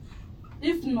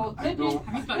 If not, maybe Have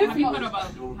you thought, if have you not, thought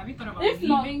about if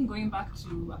not- leaving, going back to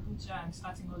Abuja and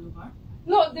starting all over?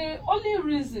 no, the only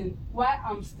reason why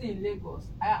I'm still in Lagos,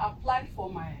 I applied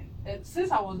for my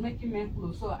since I was making men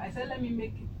clothes, so I said let me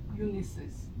make it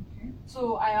unisex. Okay.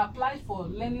 So I applied for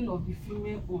learning of the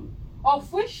female own,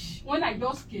 of which when I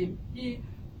just came, he,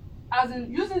 as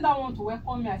in using that one to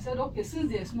welcome me, I said, okay,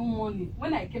 since there's no money,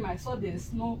 when I came, I saw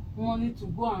there's no money to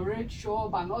go and rent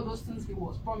shop and all those things he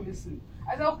was promising.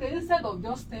 I said, okay, instead of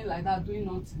just staying like that, doing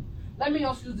nothing, let me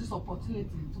just use this opportunity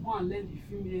to go and learn the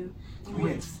female Wait,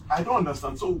 ways. I don't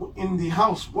understand. So in the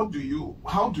house,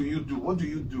 how do you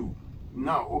do?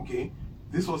 Now, okay,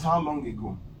 this was how long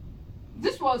ago?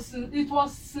 It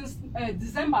was since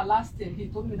December last year. He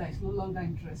told me that he's no longer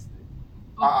interested.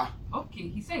 Okay,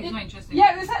 he said he's not interested.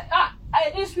 Yeah, he said,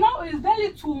 it's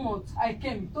barely 2 months I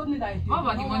came. He told me that he What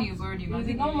about did the not money want- you've already he made?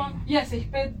 did not want- Yes, he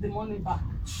paid the money back.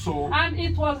 So And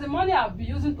it was the money I've been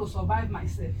using to survive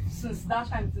myself since that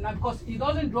time to now, because he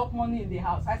doesn't drop money in the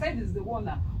house. I said he's the one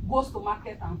that goes to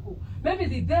market and cook. Maybe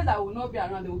the days I will not be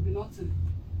around, there will be nothing.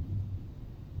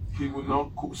 he would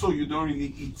not cook. So you don't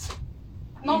really eat.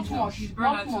 Not much. His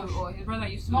brother Not much. too, or his brother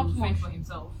used to Not fend much. for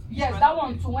himself. His Yes, brother that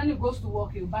one did. too. When he goes to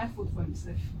work, he'll buy food for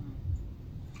himself.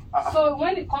 Ah, So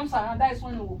when he comes around, that is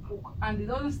when he will cook, and he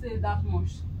doesn't stay that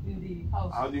much in the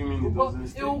house. how do you mean He it will doesn't go,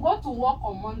 stay? he will go to work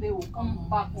on Monday, will come On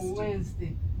back on Wednesday.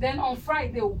 Wednesday. Then on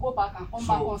Friday, we'll go back and come So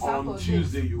back on Saturday. on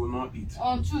Tuesday you will not eat.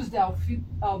 On Tuesday,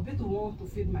 I'll be the one to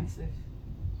feed myself.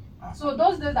 Ah. So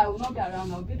those days I will not be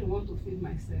around, I'll be the one to feed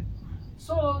myself.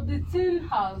 So the thing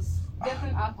has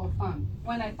getting out of hand.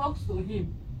 When I talk to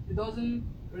him, he doesn't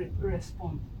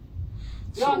respond.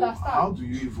 You So understand? how do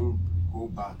you even go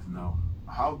back now?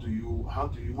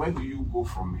 Where do you go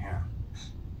from here?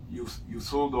 You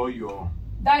sold all your,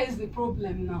 That is the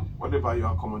problem now. what about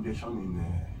your accommodation in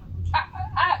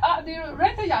The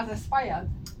rentage has expired.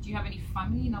 Do you have any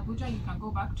family in Abuja you can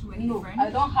go back to? Any No, friends? I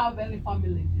don't have any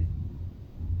family there.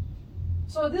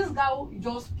 So this guy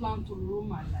just planned to ruin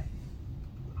my life.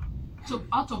 So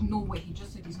out of nowhere, he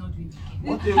just said he's not doing it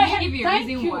again. What Can they- you give me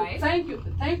a reason why?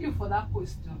 Thank you for that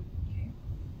question. Okay.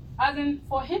 As in,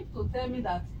 for him to tell me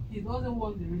that he doesn't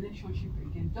want the relationship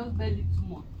again, just barely 2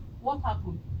 months. What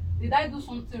happened? Did I do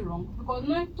something wrong? Because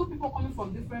knowing two people coming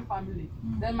from different family,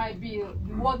 there might be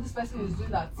what this person is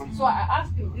doing that. So I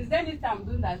asked him, is there anything I'm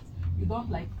doing that you don't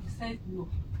like? He said no.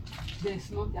 There's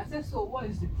nothing. I said, so what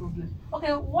is the problem?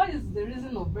 Okay, what is the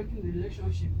reason of breaking the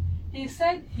relationship? He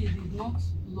said he did not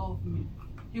love me.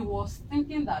 He was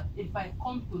thinking that if I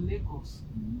come to Lagos,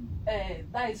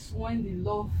 that is when the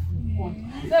love will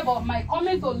come. Yeah, but my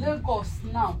coming to Lagos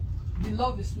now, the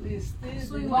love is still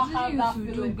So did he not was have using that you to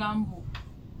do feeling. gamble,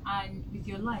 and with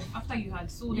your life after you had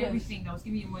sold Yes. everything that was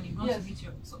giving you money, you want Yes. to meet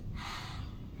your so.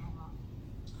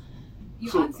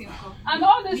 Your So- auntie, uncle. And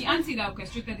all this The auntie that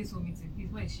orchestrated this whole meeting,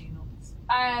 please, where is she now?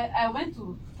 I went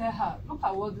to tell her, look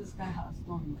at what this guy has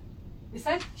done. He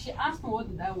said, she asked me what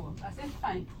did I want. I said,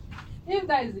 fine. If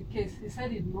that is the case, he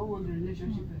said he did not want the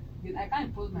relationship again. I can't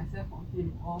impose myself on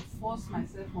him or force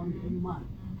myself on a man.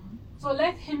 So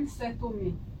let him settle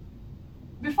me.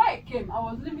 Before I came, I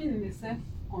was living in a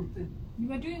self-contained. You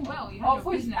were doing well. You had Of your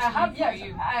which business I have, going yes, for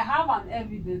you. I have an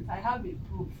evidence, I have a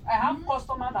proof. I have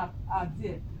customers that are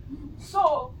there.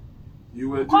 So You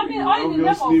were Coming doing, all in the name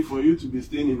obviously of- for you to be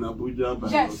staying in Abuja by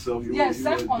yes, yourself. You yes, were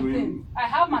doing. self-contained. I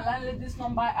have my landlady's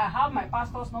number, I have my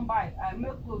pastor's number, I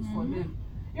make clothes for them.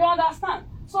 You understand?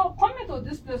 So coming to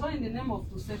this place all in the name of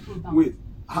to settle down. Wait,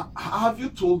 have you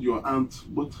told your aunt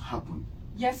what happened?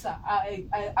 Yes, sir. I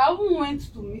even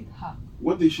went to meet her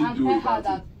What did she and do tell her about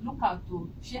that, it? look at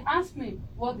you. She asked me,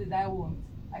 what did I want?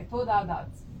 I told her that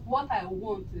what I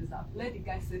want is that let the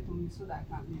guy settle me so that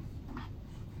I can live.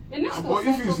 It needs to But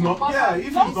if settle he's not, because yeah, I- if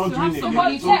he's no, not to have doing it,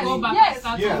 somebody it's to okay. go back yes, and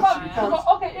start yes, over. because- because,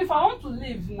 okay, if I want to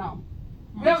leave now,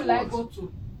 where will I What? go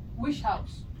to? Which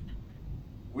house?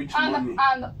 Which money?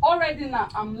 And already now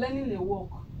I'm learning a work.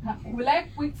 Will I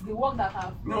quit the work that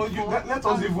I've No, done you, for let us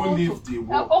and even go leave to- the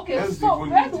work. Okay, Let's so even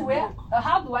where leave do the where work.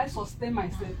 how do I sustain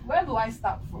myself? Where do I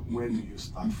start from? Where do you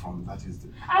start from? That is the.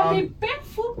 And the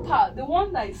painful part, the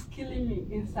one that is killing me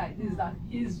inside, is that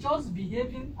he's just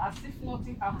behaving as if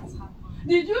nothing happened.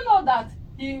 Did you know that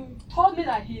he told me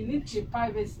that he needs a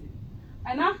privacy?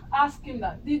 And I asked him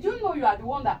that, did you know you are the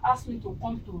one that asked me to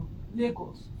come to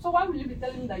Lagos. So why will you be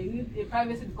telling me that you need a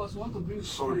privacy because you want to bring?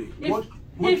 Sorry. If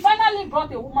he finally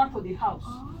brought a woman to the house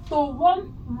to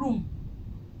one room.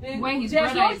 Where his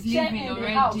There's brother no is chair living in the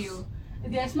already. house.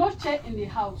 There's no chair in the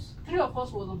house. 3 of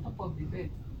us was on top of the bed.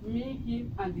 Me,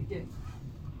 him, and the girl.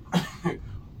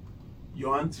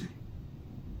 Your auntie.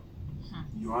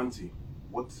 Your auntie.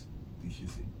 What did she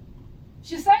say?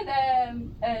 She said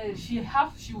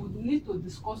she would need to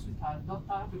discuss with her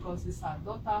daughter because it's her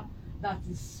daughter that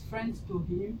is friends to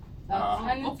him.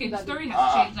 Okay, the story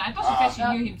has changed. I thought she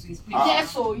said she knew him to his place.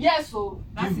 Yes, so.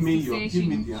 Give me the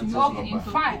auntie's number.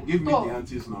 Fine. Give me the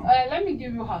auntie's number. Let me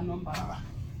give you her number.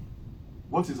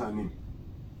 What is her name?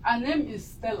 Her name is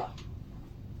Stella.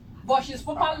 But she's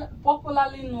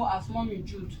popularly known as Mommy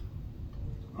Jude.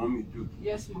 Mommy Jude.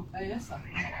 Yes, ma'am. Yes, sir.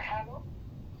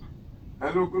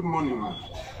 Hello, good morning, ma'am.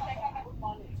 Good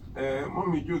morning.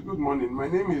 Mommy Jude, good morning. My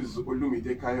name is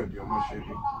Olumide Kayode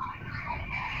Omoshebi.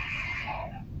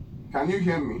 Can you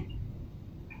hear me?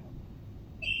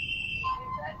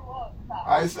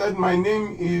 I said my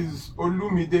name is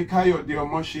Olumide Kayode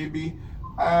Omoshebi.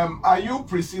 Are you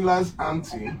Priscilla's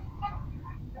auntie?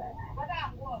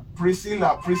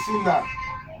 Priscilla,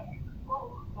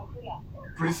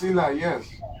 yes.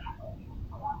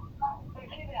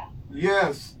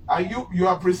 Yes. You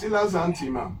are Priscilla's auntie,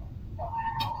 ma'am?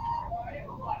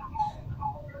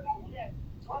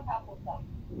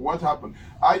 What happened?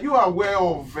 Are you aware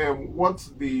of what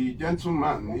the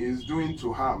gentleman is doing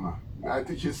to her, ma'am? I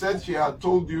think she said she had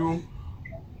told you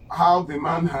how the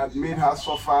man had made her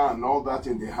suffer and all that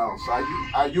in the house.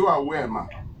 Are you aware, ma'am?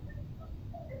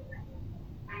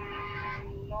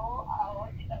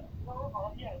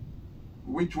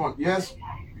 Which one? Yes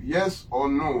or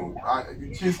no?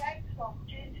 She's.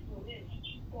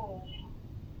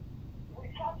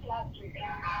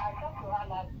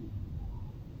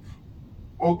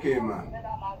 Okay, ma'am.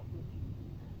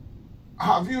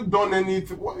 Have you done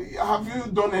anything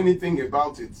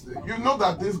about it? You know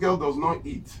that this girl does not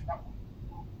eat.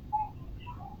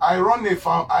 I run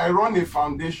a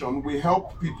foundation. We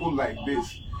help people like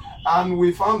this, and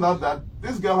we found out that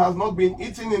this girl has not been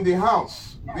eating in the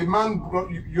house. The man,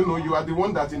 you are the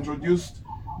one that introduced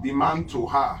the man to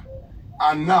her,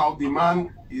 and now the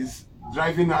man is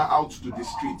driving her out to the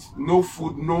street. No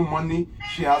food, no money.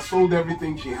 She has sold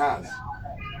everything she has.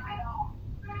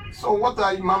 So what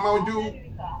are you, Mama?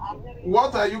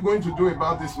 What are you going to do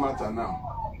about this matter now?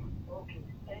 Okay,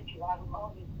 thank you. I will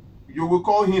call him. You will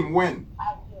call him when?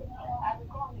 I will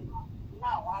call him.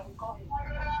 Now, I will call him.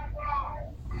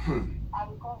 I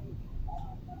will call him.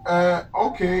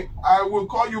 Okay, I will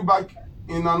call you back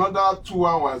in another 2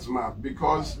 hours, ma'am,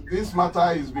 because this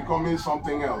matter is becoming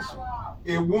something else.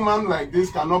 A woman like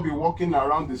this cannot be walking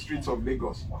around the streets of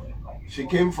Lagos. She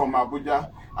came from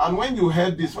Abuja. And when you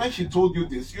heard this, when she told you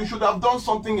this, you should have done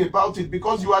something about it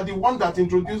because you are the one that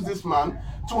introduced this man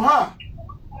to her. I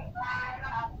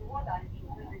am the one that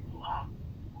introduced it to her.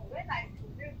 When I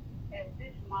introduced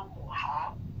this man to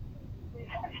her,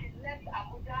 before she left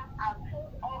Abuja and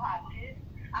sold all her things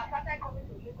and started coming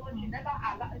to Lagos, she never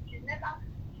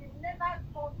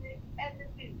told me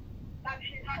anything. That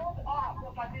she sold all her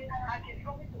property and she's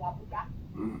coming to Abuja.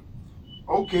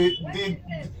 Okay,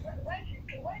 when she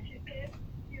came,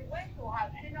 she went to her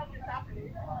senior sister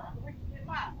place with the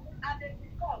man and they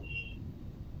discussed.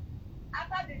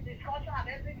 After the discussion and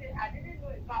everything, I didn't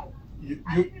know about it. I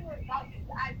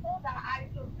told her I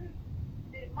introduced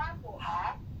the man to her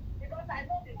because I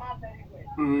know the man very well.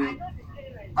 I know the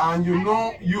parents. And you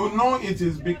know it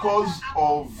is because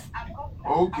of.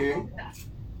 Okay.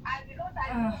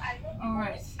 All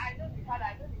right.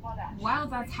 While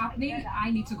that's happening,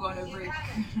 I need to go on a break.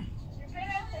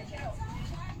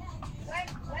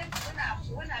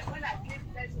 When I gave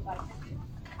birth to my baby,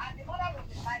 and the mother was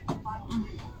in my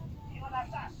family, you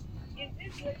understand? In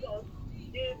this Lagos,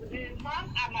 the man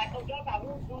and my daughter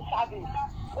who do service,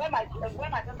 when my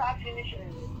daughter finished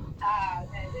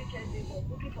HND, was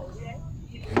looking for where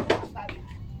he was doing service.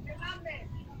 The man met.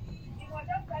 He was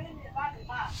just telling me about the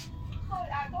man. So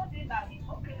I told him that,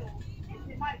 okay, if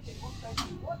the man is a good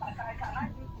person, what can I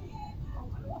do to him?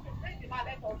 Bring the man,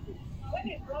 let us do. When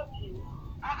he brought him,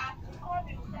 he called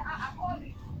him, he said, call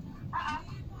him.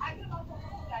 I do not know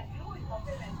that you is your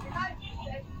parent. The night she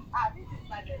said, this is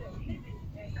my parent, he lives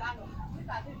in Ghana, this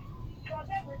and this. So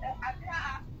then I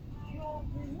said, you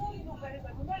know you very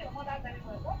well, you know your mother very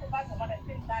well. What about your mother?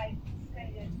 She died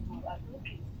 10 years ago. I said,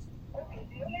 okay,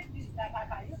 the only thing that I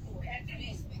can use to help him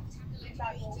is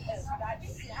that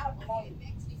if he has money,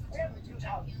 where would you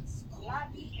have?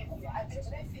 Land is cheap. I said,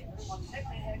 let me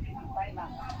help you buy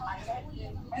land and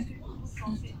let him do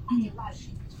something in life.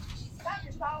 That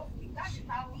that is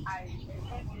how I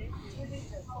using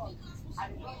the phone.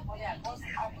 And it was money I got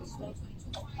out of the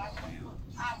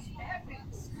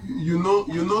you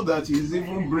know that he's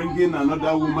even bringing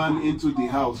another woman into the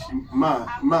house. Ma,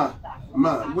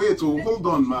 wait, hold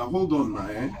on, ma.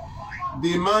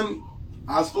 The man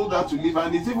has told her to leave,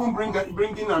 and he's even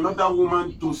bringing another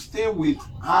woman to stay with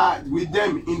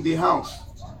them in the house,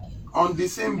 on the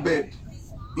same bed,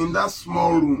 in that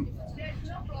small room. There's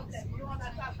no problem. You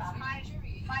understand that?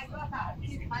 My daughter,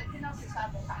 she's my senior sister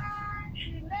daughter.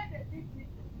 She made a big mistake.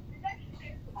 The day she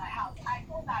came to my house, I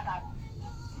told her that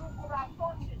you could have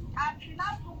done it. And she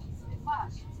now took the man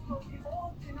to the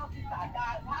old senior sister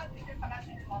that has the same father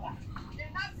to the mother. They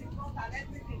now discussed and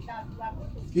everything that we are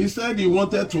going to. He said he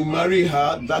wanted to marry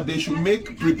her, that they should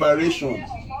make preparation.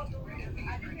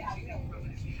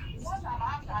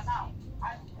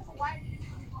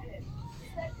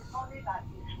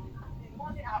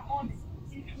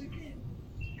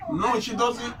 No, she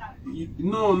doesn't.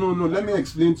 No. Let me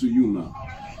explain to you now.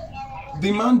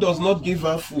 The man does not give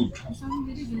her food.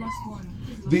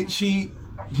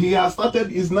 He has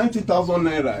started. It's 90,000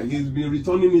 naira. He's been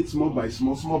returning it small by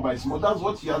small. That's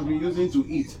what she has been using to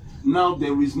eat. Now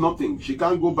there is nothing. She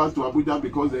can't go back to Abuja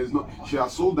because there is no. She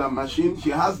has sold her machine. She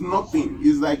has nothing.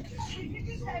 It's like.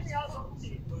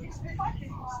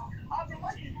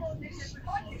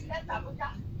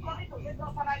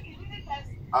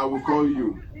 I will call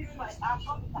you.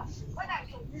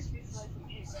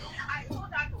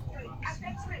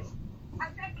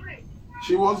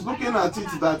 She was looking at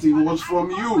it that it was from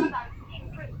you.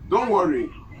 Don't worry.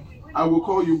 I will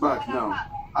call you back now.